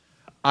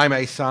I'm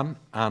Ahsan,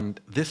 and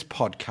this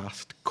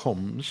podcast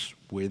comes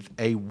with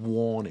a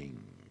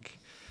warning.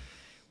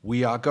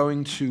 We are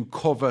going to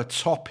cover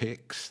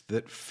topics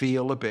that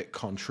feel a bit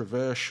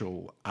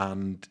controversial,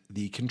 and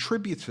the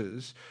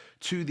contributors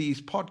to these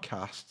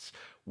podcasts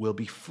will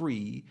be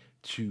free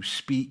to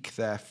speak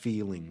their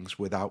feelings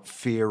without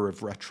fear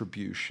of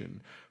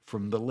retribution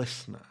from the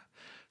listener.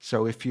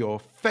 So if you're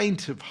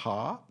faint of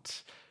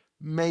heart,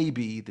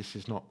 maybe this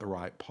is not the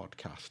right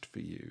podcast for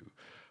you.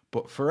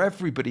 But for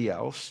everybody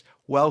else,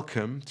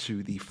 welcome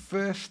to the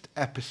first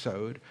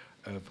episode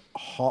of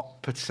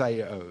Hot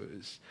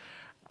Potatoes.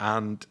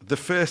 And the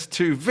first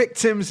two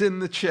victims in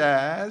the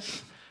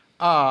chairs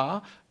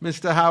are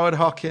Mr. Howard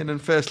Hockin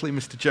and firstly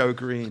Mr. Joe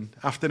Green.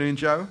 Afternoon,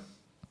 Joe.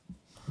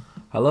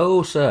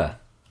 Hello, sir.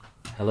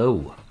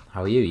 Hello.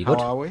 How are you? You good?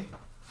 How are we?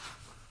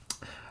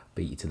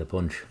 Beat you to the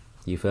punch.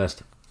 You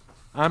first.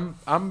 I'm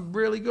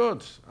really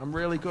good.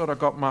 I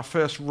got my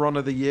first run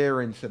of the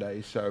year in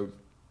today, so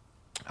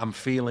I'm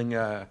feeling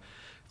a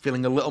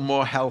little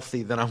more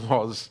healthy than I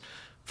was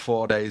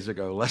 4 days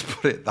ago. Let's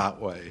put it that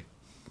way.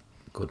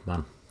 Good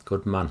man.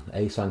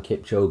 Ahsan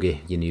Kipchoge,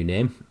 your new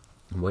name.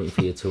 I'm waiting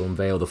for you to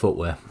unveil the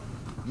footwear.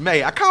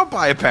 Mate, I can't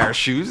buy a pair of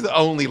shoes that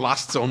only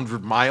lasts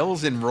 100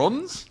 miles in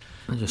runs.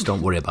 Just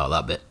don't worry about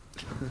that bit.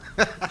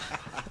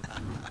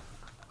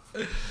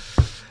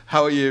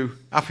 How are you?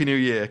 Happy New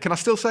Year. Can I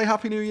still say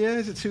Happy New Year?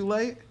 Is it too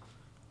late?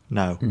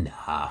 No.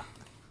 Nah.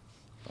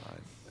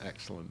 Fine.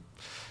 Excellent.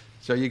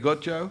 So you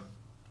good, Joe?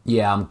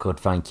 Yeah, I'm good,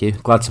 thank you.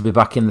 Glad to be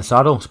back in the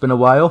saddle. It's been a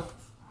while.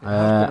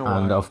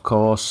 And of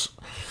course,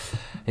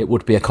 it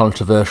would be a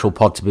controversial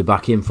pod to be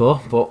back in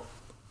for, but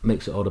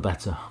makes it all the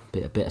better.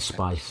 A bit of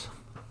spice.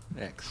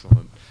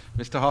 Excellent.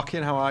 Mr.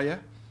 Hockin, how are you?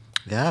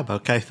 Yeah, I'm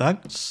okay,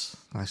 thanks.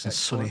 Nice and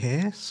Excellent. sunny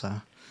here.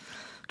 So,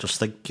 just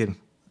thinking,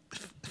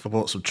 if I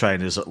bought some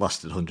trainers that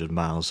lasted 100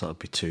 miles, that would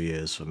be 2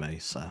 years for me.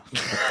 So,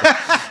 it's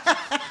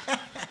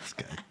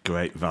got a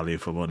great value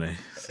for money.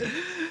 So.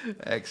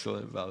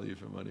 Excellent value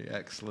for money.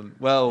 Excellent.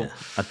 Well, Yeah.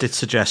 I did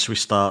suggest we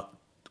start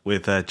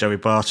with a Joey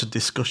Barton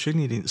discussion.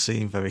 You didn't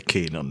seem very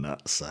keen on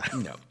that, so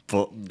no.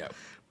 But No.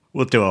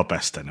 we'll do our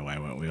best anyway,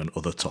 won't we, on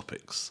other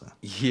topics? So.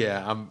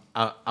 Yeah,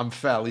 I'm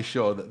fairly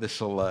sure that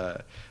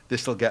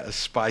this'll get as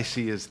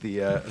spicy as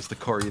the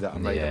curry that I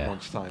made at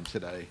lunchtime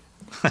today.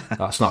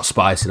 That's not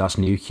spicy, that's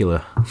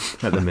nuclear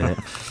at the minute.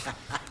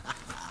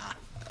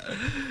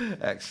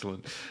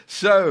 Excellent.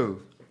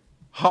 So,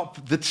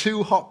 the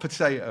two hot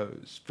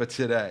potatoes for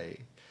today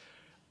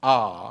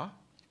are,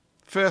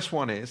 first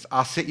one is,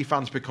 are City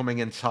fans becoming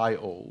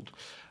entitled,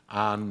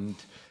 and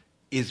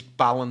is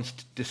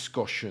balanced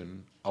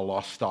discussion a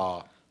lost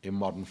art in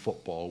modern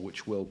football,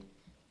 which we'll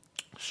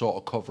sort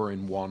of cover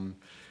in one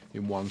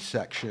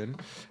section.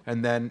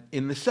 And then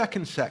in the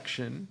second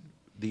section,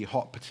 the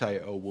hot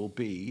potato will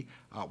be,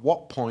 at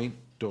what point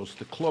does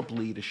the club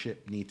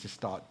leadership need to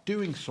start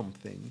doing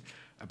something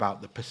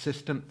about the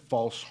persistent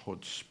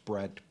falsehoods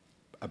spread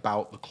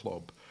about the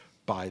club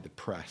by the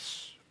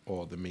press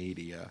or the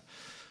media?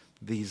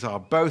 These are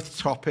both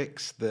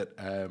topics that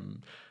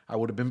I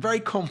would have been very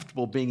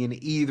comfortable being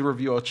in either of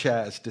your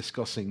chairs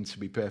discussing, to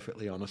be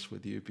perfectly honest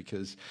with you,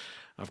 because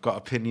I've got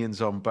opinions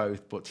on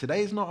both. But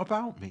today is not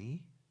about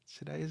me.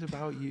 Today is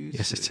about you.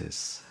 Yes, it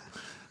is.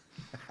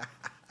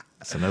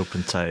 It's an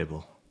open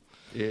table.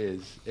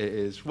 It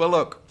is. Well,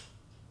 look,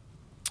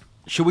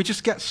 should we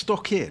just get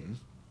stuck in?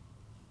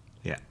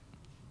 Yeah.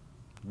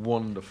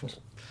 Wonderful.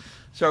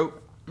 So,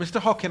 Mr.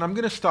 Hockin, I'm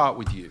going to start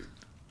with you.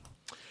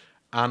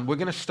 And we're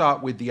going to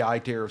start with the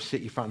idea of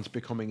City fans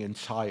becoming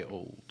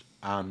entitled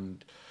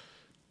and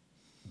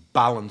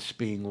balance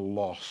being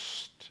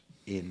lost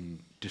in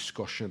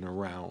discussion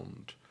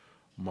around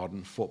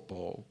modern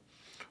football.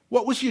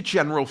 What was your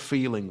general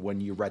feeling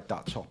when you read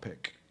that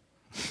topic?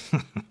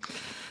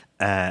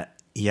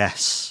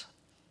 Yes,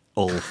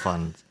 all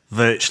fans,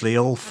 virtually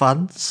all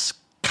fans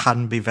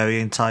can be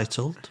very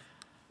entitled.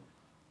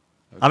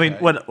 Okay. I mean,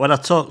 when I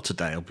talk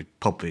today, I'll be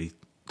probably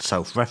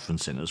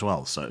self-referencing as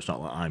well, so it's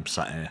not like I'm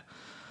sat here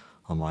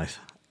on my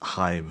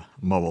high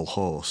moral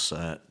horse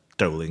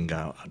doling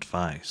out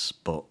advice,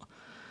 but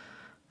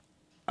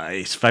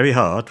it's very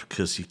hard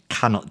because you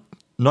cannot,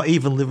 not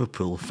even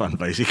Liverpool fan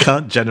base, you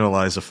can't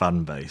generalise a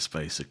fan base,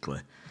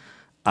 basically.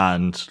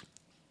 And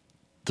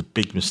the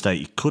big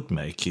mistake you could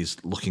make is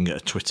looking at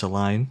a Twitter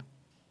timeline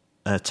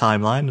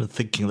and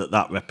thinking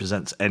that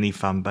represents any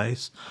fan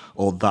base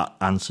or that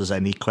answers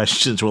any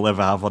questions we'll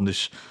ever have on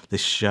this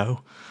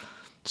show.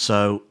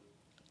 So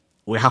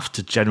we have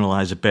to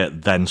generalise a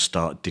bit, then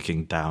start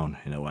digging down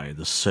in a way.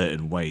 There's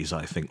certain ways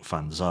I think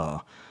fans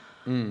are.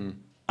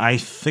 I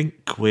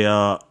think we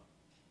are...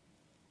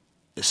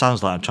 It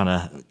sounds like I'm trying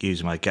to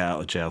use my get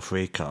out of jail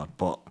free card,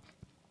 but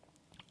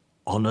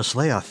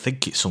honestly, I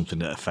think it's something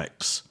that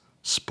affects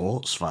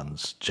sports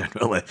fans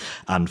generally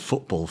and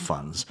football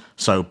fans.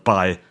 So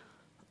by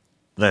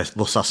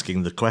thus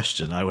asking the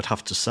question, I would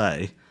have to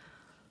say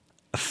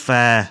a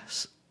fair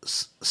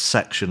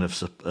section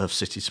of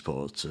City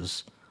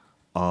supporters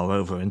are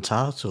over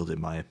entitled, in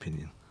my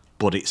opinion.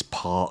 But it's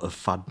part of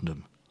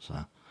fandom.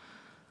 So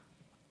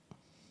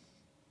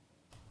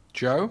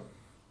Joe,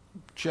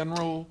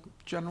 general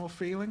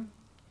feeling?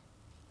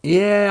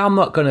 Yeah, I'm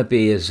not going to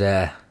be as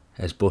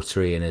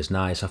buttery and as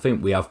nice. I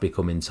think we have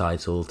become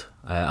entitled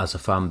as a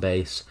fan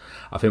base.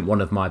 I think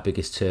one of my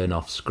biggest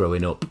turn-offs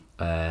growing up,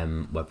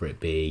 whether it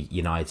be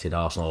United,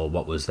 Arsenal, or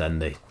what was then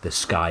the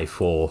Sky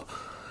 4,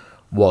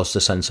 was the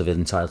sense of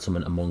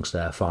entitlement amongst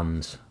their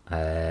fans,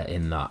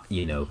 in that,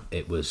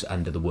 it was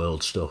end of the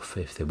world stuff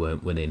if they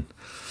weren't winning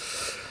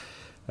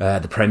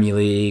the Premier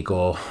League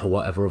or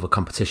whatever other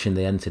competition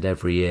they entered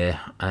every year.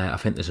 I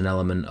think there's an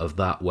element of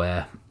that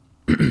where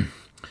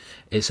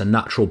it's a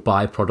natural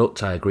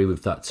byproduct. I agree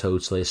with that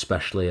totally,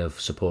 especially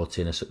of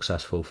supporting a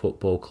successful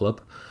football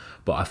club.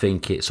 But I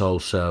think it's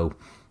also,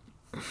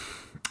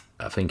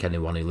 I think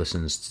anyone who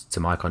listens to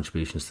my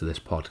contributions to this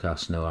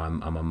podcast know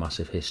I'm a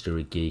massive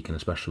history geek, and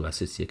especially where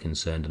City are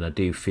concerned. And I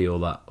do feel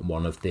that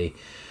one of the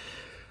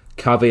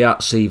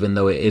caveats, even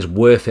though it is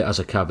worth it as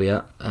a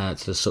caveat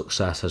to the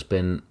success, has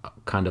been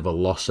kind of a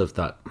loss of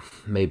that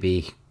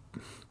maybe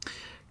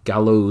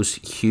gallows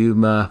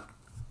humour,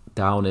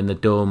 down in the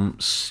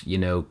dumps,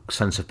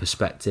 sense of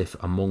perspective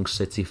amongst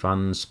City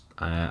fans.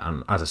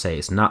 And as I say,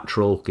 it's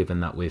natural given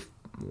that we've,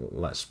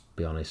 let's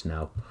be honest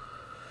now,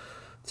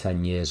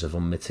 10 years of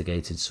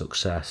unmitigated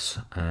success.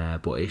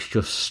 But it's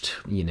just,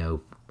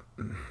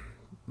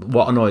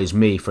 what annoys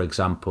me, for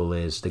example,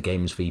 is the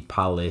games v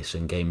Palace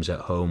and games at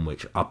home,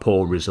 which are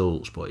poor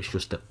results, but it's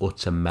just the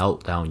utter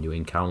meltdown you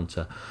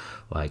encounter,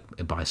 like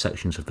by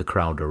sections of the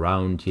crowd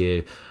around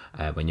you.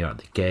 When you're at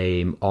the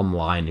game,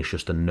 online it's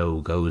just a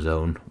no-go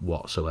zone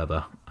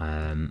whatsoever,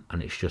 and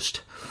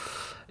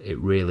it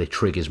really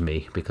triggers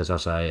me, because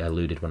as I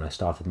alluded when I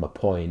started my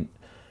point,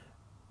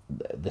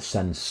 the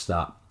sense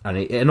that, and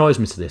it annoys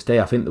me to this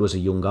day, I think there was a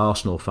young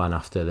Arsenal fan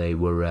after they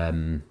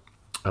were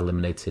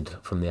eliminated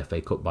from the FA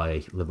Cup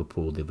by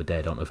Liverpool the other day.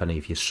 I don't know if any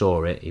of you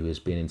saw it. He was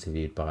being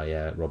interviewed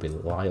by Robbie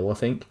Lyle, I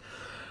think,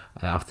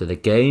 after the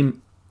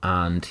game,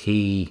 and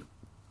he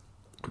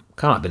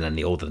can't have been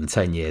any older than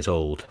 10 years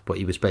old, but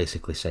he was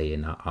basically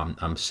saying,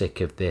 I'm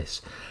sick of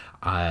this.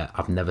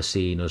 I've never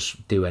seen us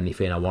do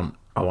anything. I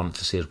want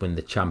to see us win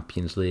the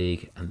Champions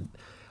League, and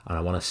I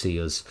want to see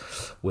us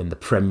win the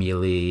Premier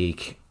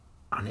League.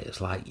 And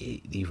it's like,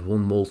 you've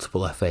won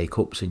multiple FA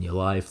Cups in your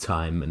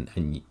lifetime,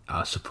 and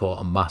I support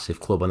a massive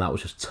club, and that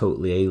was just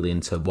totally alien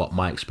to what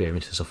my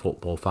experience as a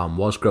football fan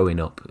was growing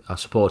up. I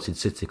supported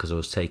City because I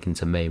was taken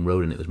to Main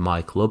Road and it was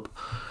my club.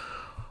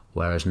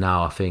 Whereas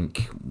now I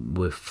think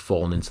we've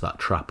fallen into that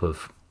trap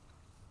of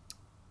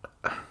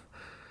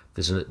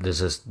there's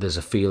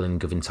a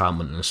feeling of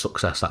entitlement and a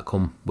success that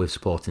come with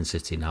supporting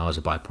City now as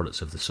a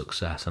byproduct of the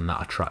success, and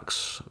that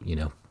attracts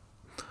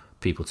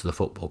people to the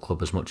football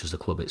club as much as the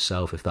club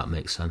itself, if that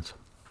makes sense.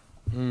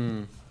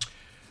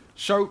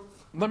 So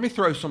let me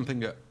throw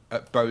something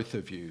at both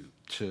of you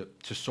to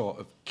sort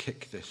of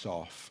kick this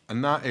off,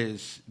 and that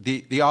is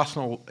the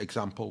Arsenal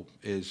example.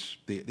 Is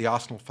the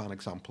Arsenal fan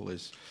example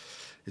is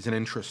an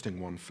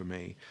interesting one for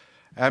me.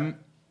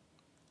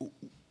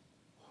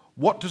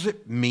 What does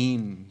it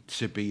mean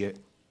to be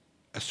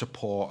a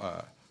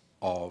supporter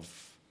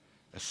of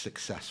a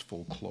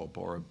successful club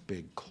or a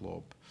big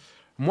club?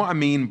 And what I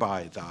mean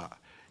by that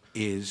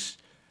is,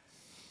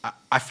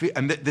 I feel,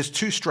 and there's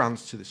two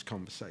strands to this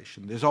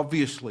conversation. There's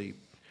obviously,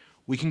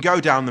 we can go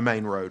down the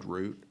Main Road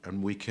route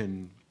and we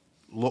can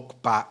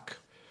look back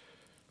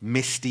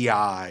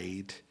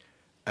misty-eyed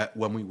at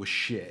when we were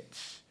shit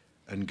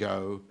and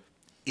go,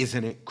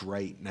 isn't it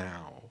great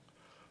now?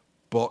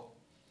 But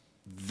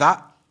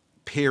that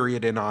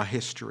period in our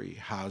history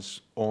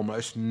has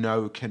almost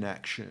no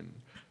connection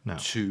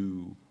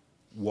to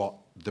what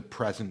the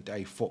present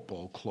day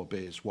football club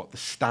is, what the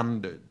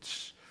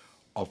standards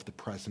of the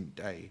present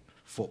day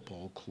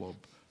football club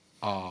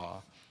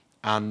are.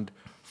 And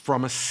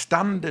from a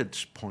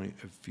standards point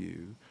of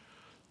view,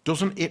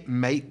 doesn't it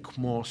make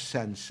more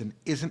sense, and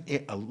isn't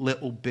it a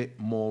little bit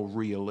more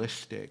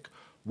realistic,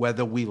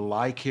 whether we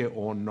like it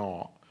or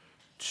not,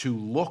 to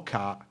look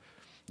at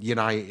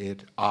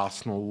United,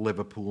 Arsenal,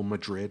 Liverpool,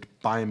 Madrid,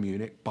 Bayern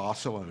Munich,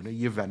 Barcelona,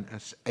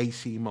 Juventus,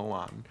 AC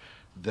Milan,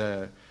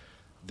 the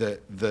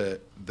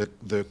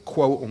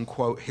quote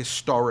unquote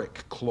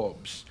historic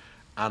clubs,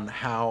 and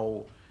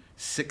how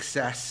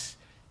success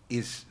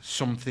is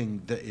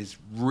something that is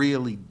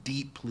really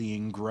deeply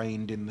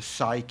ingrained in the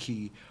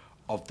psyche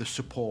of the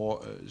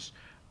supporters,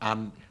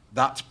 and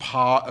that's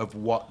part of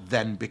what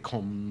then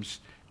becomes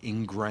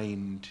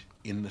ingrained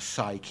in the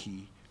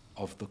psyche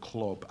of the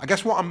club. I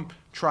guess what I'm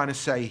trying to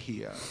say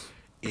here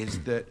is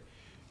that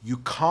you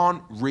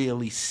can't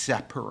really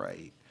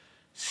separate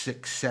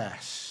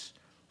success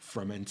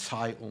from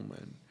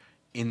entitlement,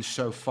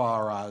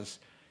 insofar as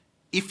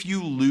if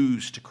you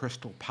lose to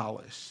Crystal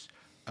Palace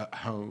at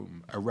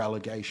home, a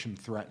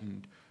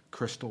relegation-threatened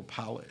Crystal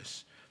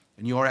Palace,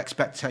 and your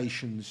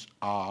expectations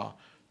are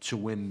to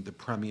win the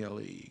Premier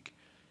League,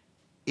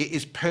 it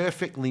is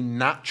perfectly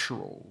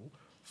natural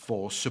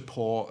for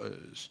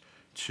supporters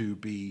to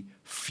be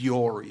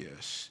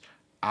furious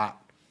at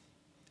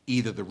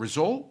either the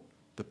result,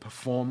 the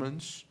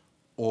performance,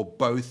 or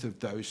both of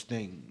those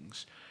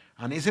things.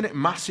 And isn't it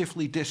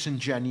massively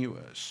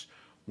disingenuous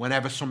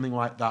whenever something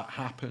like that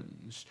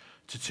happens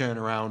to turn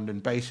around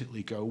and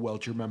basically go, well,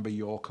 do you remember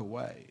York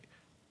away?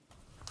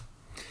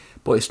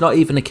 But it's not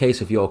even a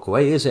case of York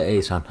away, is it,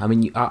 Ahsan? I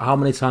mean, how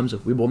many times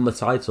have we won the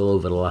title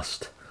over the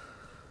last,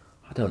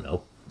 I don't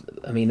know,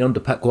 I mean,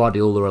 under Pep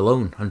Guardiola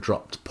alone, and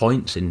dropped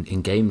points in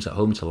games at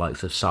home to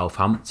likes of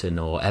Southampton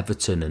or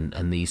Everton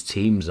and these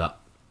teams that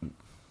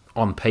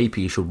on paper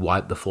you should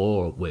wipe the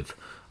floor with,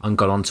 and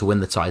got on to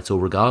win the title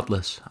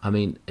regardless. I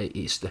mean,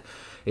 it's the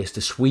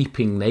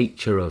sweeping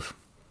nature of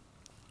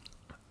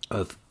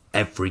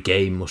every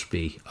game must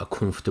be a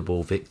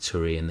comfortable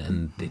victory,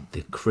 and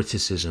the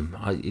criticism,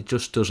 it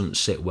just doesn't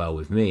sit well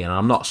with me. And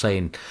I'm not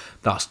saying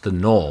that's the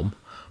norm,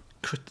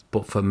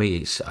 but for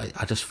me,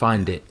 I just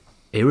find it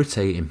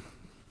irritating.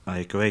 I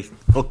agree.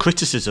 Well,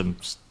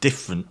 criticism's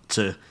different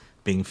to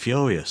being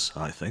furious,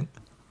 I think.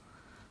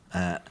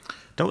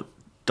 Don't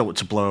want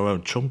to blow our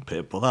own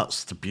trumpet, but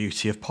that's the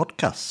beauty of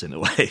podcasts in a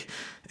way,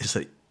 is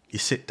that you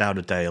sit down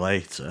a day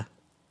later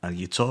and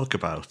you talk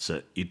about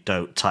it. You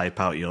don't type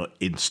out your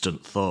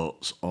instant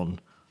thoughts on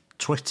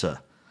Twitter,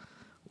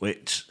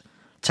 which,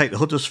 take the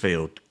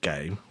Huddersfield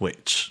game,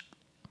 which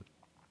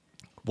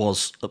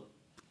was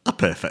a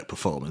perfect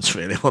performance,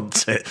 really,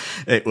 wasn't it?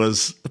 It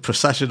was a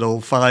processional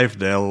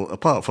 5-0,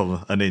 apart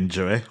from an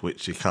injury,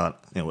 which you can't,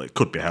 it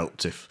could be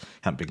helped if it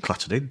hadn't been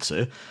clattered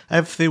into.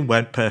 Everything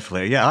went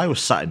perfectly. Yeah, I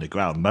was sat in the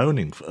ground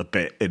moaning a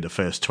bit in the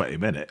first 20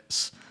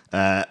 minutes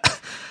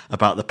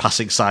about the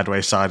passing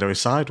sideways,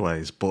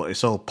 but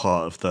it's all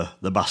part of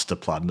the master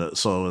plan that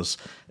saw us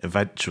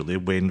eventually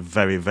win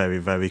very, very,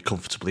 very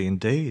comfortably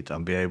indeed,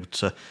 and be able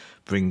to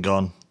bring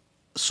on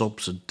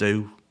subs and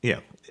do,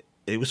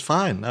 it was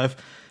fine.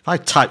 I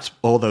typed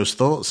all those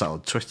thoughts out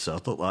on Twitter, I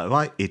thought, like,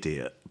 right,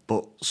 idiot.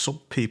 But some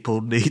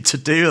people need to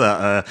do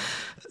that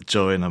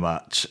during a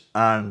match.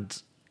 And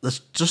there's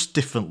just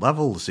different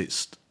levels.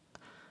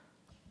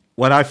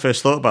 When I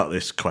first thought about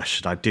this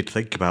question, I did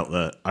think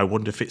about I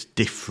wonder if it's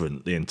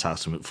different, the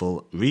entitlement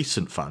for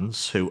recent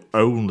fans who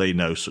only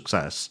know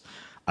success,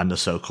 and the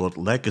so-called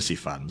legacy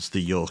fans, the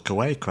York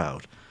away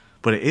crowd.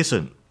 But it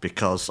isn't,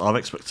 because our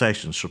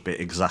expectations should be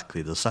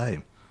exactly the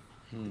same.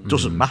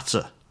 Doesn't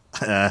matter.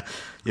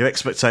 Your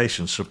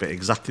expectations should be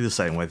exactly the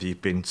same whether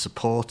you've been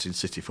supporting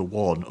City for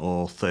 1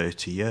 or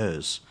 30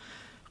 years,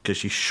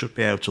 because you should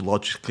be able to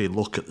logically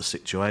look at the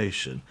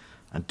situation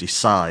and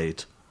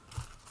decide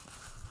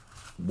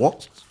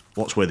what's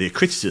worthy of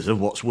criticism,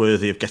 what's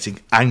worthy of getting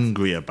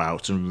angry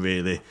about and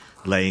really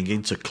laying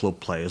into club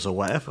players or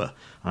whatever.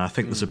 And I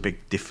think there's a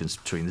big difference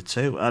between the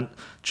two. And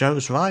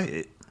Joe's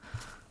right.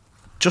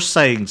 Just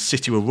saying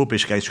City were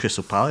rubbish against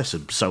Crystal Palace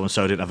and so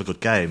didn't have a good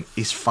game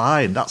is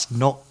fine. That's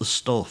not the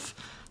stuff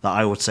that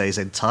I would say is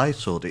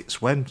entitled.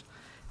 It's when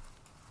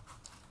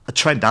a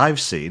trend I've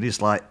seen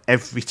is like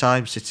every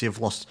time City have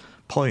lost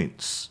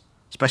points,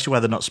 especially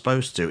where they're not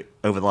supposed to,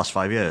 over the last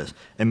 5 years,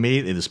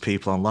 immediately there's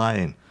people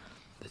online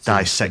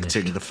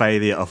dissecting the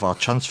failure of our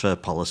transfer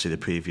policy the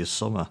previous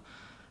summer.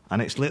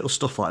 And it's little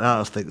stuff like that.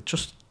 I think,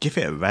 just give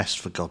it a rest,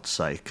 for God's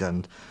sake,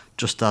 and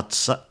just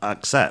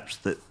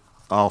accept that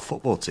our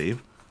football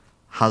team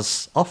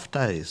has off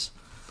days.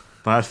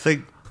 But I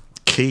think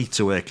key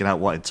to working out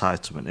what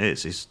entitlement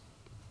is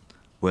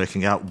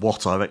working out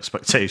what our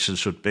expectations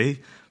should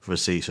be for a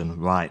season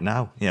right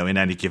now, in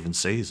any given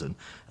season,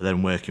 and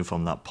then working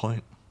from that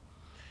point.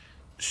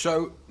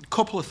 So, a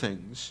couple of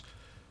things.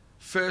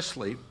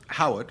 Firstly,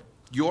 Howard,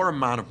 you're a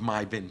man of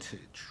my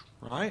vintage,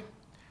 right?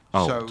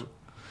 Old. So,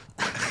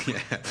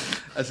 yeah,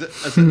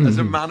 as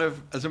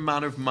a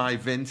man of my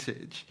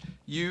vintage,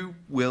 you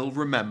will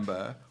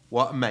remember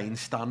what a main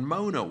stand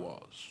Mona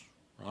was,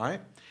 right?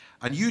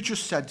 And you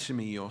just said to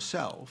me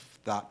yourself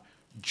that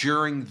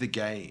during the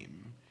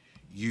game,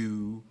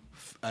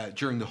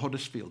 during the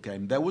Huddersfield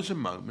game, there was a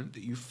moment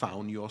that you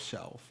found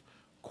yourself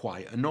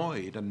quite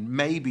annoyed, and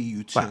maybe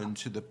you turned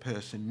to the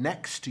person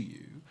next to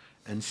you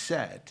and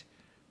said,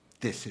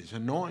 "This is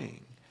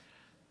annoying."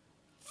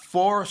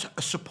 For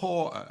a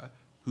supporter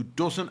who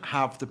doesn't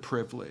have the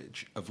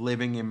privilege of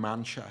living in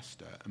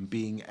Manchester and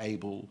being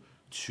able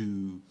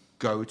to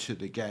go to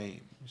the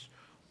games,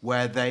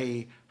 where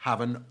they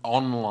have an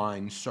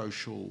online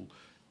social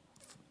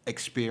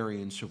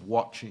experience of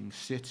watching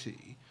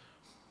City,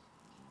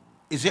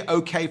 is it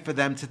okay for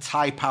them to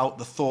type out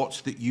the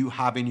thoughts that you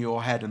have in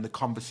your head and the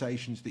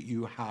conversations that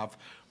you have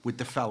with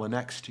the fella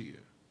next to you?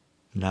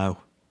 No.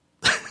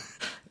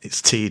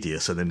 It's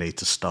tedious and they need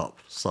to stop.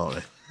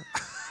 Sorry.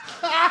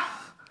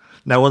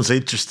 No one's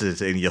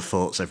interested in your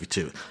thoughts every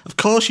 2. Of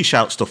course you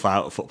shout stuff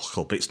out at football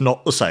club, but it's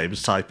not the same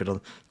as typing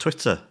on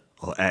Twitter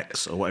or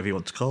X or whatever you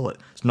want to call it.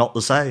 It's not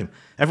the same.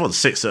 Everyone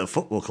sits at a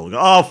football club and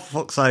goes, "Oh, for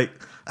fuck's sake,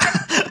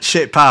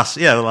 shit pass."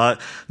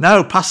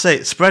 No, pass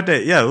it, spread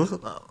it,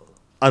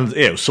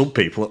 And, some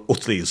people are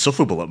utterly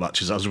insufferable at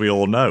matches, as we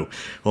all know.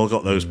 We've all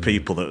got those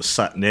people that are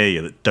sat near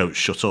you that don't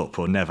shut up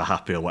or are never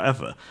happy or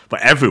whatever.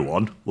 But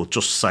everyone will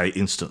just say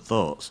instant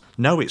thoughts.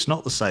 No, it's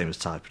not the same as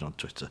typing on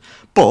Twitter.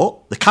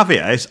 But the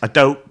caveat is,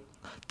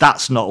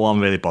 that's not what I'm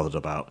really bothered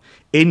about.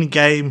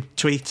 In-game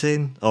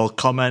tweeting or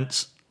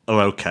comments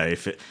are okay.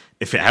 If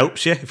it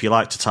helps you, if you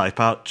like to type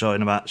out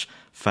during a match,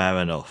 fair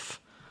enough.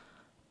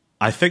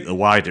 I think the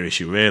wider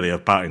issue really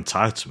about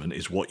entitlement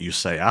is what you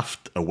say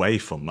away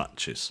from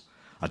matches.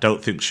 I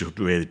don't think we should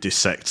really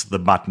dissect the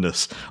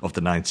madness of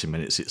the 90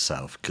 minutes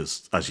itself,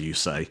 because, as you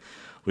say,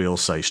 we all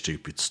say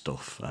stupid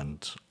stuff.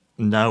 And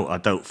no, I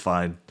don't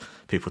find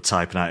people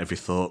typing out every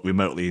thought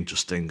remotely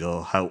interesting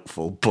or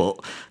helpful,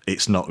 but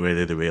it's not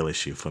really the real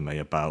issue for me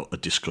about a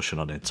discussion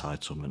on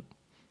entitlement.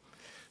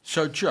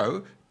 So,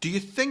 Joe, do you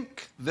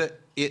think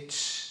that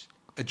it's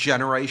a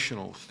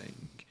generational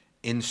thing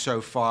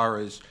insofar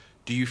as,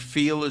 do you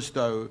feel as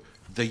though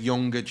the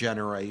younger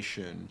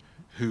generation,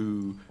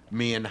 who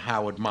me and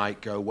Howard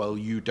might go, well,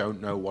 you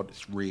don't know what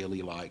it's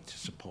really like to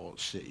support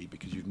City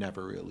because you've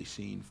never really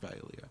seen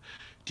failure.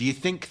 Do you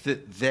think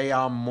that they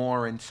are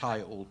more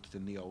entitled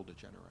than the older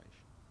generation?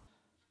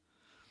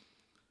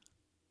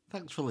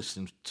 Thanks for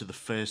listening to the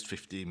first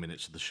 15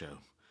 minutes of the show.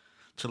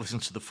 To listen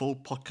to the full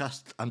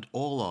podcast and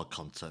all our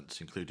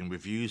contents, including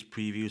reviews,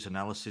 previews,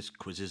 analysis,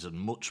 quizzes and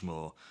much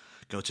more,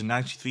 go to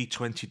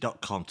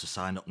 9320.com to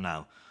sign up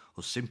now,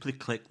 or simply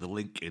click the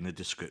link in the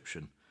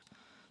description.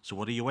 So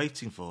what are you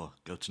waiting for?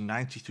 Go to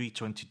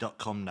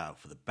 9320.com now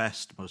for the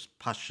best, most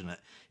passionate,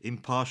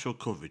 impartial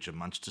coverage of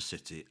Manchester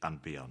City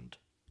and beyond.